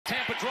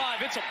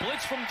drive. It's a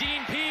blitz from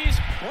Dean Pease.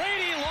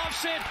 Brady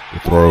lofts it.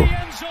 Throw.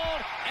 End zone,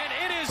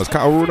 and it is Was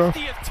Kyle Rudolph?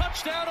 50th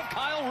touchdown of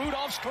Kyle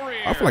Rudolph's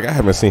career. I feel like I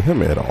haven't seen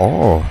him at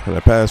all in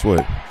the past,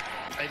 what?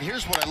 And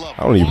here's what I love.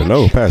 I don't even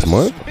know, past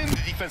month. Swim the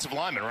defensive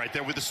lineman right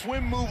there with the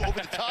swim move over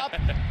the top.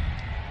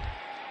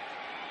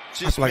 I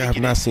feel like I have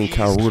not seen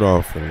Kyle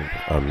Rudolph in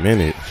a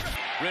minute.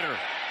 Ridder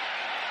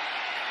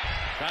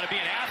trying to be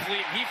an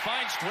athlete. He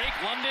finds Drake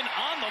London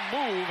on the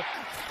move.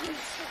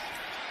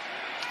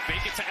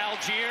 Fake it to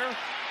Algier.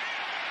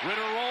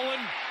 Ridder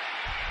rolling.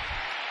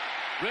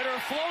 Ridder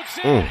floats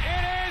in.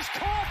 It is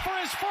caught for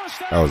his first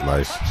That was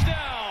nice.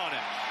 touchdown.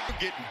 You're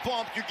getting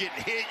bumped. You're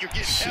getting hit. You're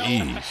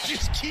getting held.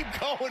 Just keep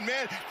going,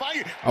 man.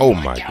 Oh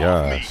my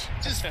gosh.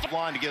 Just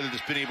line together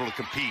that's been able to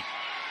compete.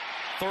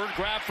 Third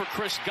grab for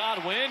Chris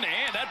Godwin,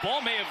 and that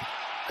ball may have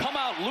come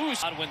out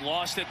loose. Godwin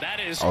lost it. That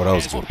is Oh, that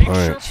was a good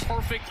punch.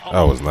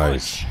 That was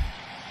nice.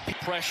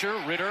 Pressure.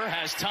 Ridder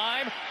has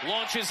time.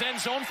 Launches end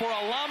zone for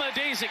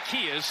Alameda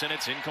Zacchaeus, and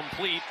it's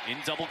incomplete in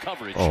double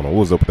coverage. I don't know what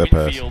was up with that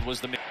pass.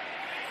 Was the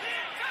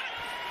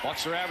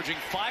Bucs are averaging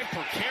 5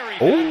 per carry.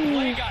 Oh, That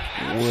play got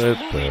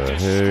absolutely what the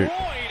destroyed.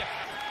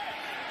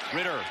 heck?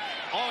 Ritter.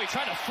 Oh, he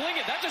tried to fling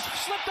it. That just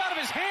slipped out of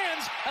his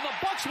hands, and the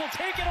Bucs will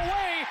take it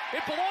away.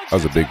 It belongs That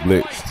was to a big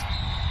Devin blitz.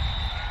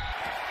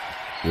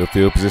 White.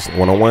 Field position,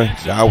 one-on-one.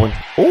 Godwin.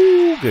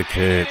 Oh, good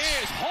catch.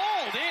 It is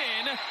hauled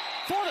in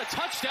for the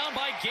touchdown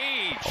by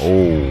Gage.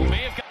 Oh,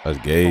 that's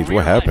Gage.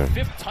 What happened?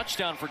 5th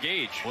touchdown for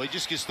Gage. Well, he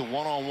just gets the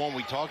one-on-one.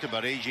 We talked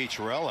about A.J.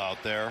 Terrell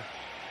out there.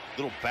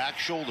 Little back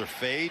shoulder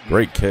fade.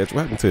 Great catch.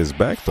 What happened to his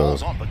back, though?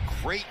 Falls on, but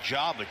great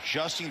job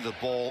adjusting the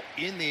ball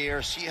in the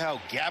air. See how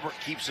Gabbert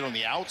keeps it on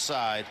the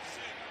outside.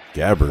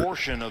 Gabbert.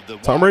 Portion of the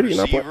Tom Brady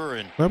not playing.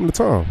 What happened to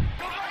Tom?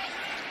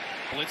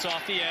 Blitz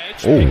off the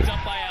edge. Ooh. Picked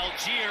up by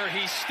Algier.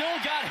 He still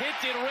got hit,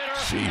 did Ridder.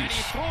 Jeez. And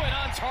he threw it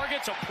on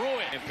target to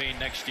Pruitt. Campaign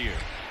next year.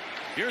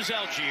 Here's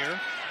Algier.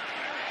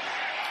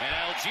 And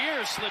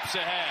Algier slips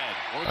ahead.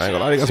 I ain't gonna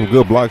lie, they got some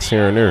good blocks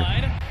here and there.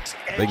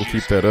 They can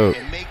keep that up.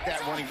 And make that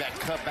running back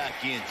cut back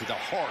into the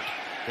heart.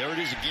 There it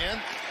is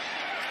again.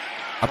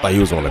 I thought he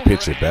was going to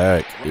pitch it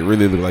back. It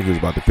really looked like he was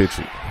about to pitch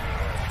it.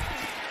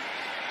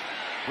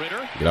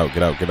 Ridder. Get out,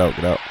 get out, get out,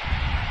 get out.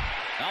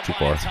 Too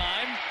far.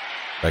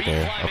 Back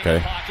in.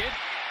 Okay.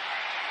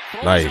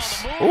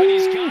 Nice.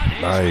 Ooh,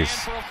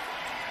 nice.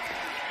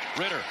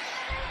 Ridder.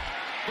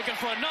 Looking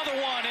for another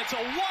one. It's a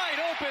wide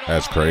open.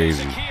 That's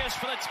crazy. Zacchaeus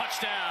for the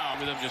touchdown.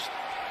 With them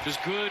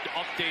just good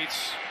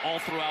updates all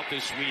throughout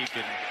this week,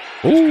 and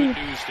just good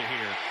news to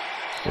hear.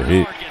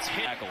 Bernard gets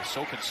hit.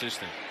 So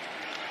consistent.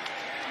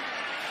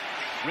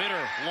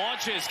 Ridder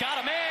launches.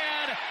 Got a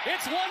man.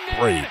 It's London.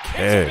 Great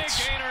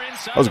catch.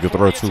 That was a good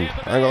throw, too. I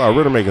ain't gonna lie,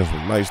 Ridder making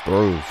some nice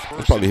throws.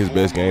 It's probably his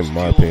best game, in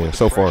my opinion.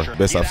 So far,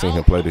 best I've seen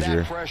him play this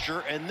year.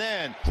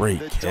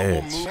 Great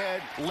catch.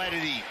 Let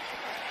it eat.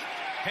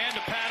 Hand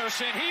to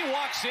Patterson. He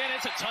walks in.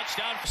 It's a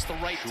touchdown. It's the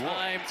right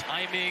time,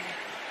 timing,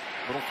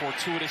 little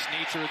fortuitous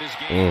nature of this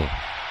game.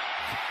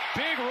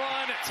 Big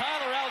run.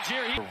 Tyler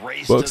Algier.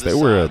 Bucs, they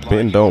were a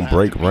bend, don't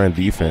break, run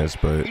defense,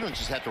 but you don't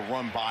just have to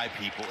run by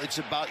people. It's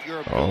about your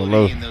I don't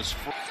know. ability in those.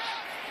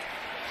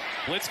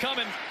 Blitz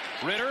coming.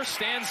 Ridder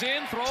stands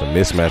in. Throws.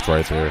 It's a mismatch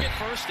right there.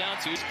 First down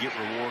to Get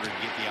rewarded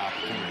and get the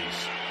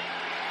opportunities.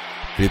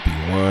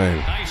 51.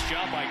 Nice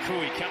job by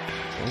Cooey.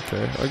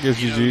 Okay, I guess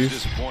GG's.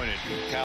 Disappointed.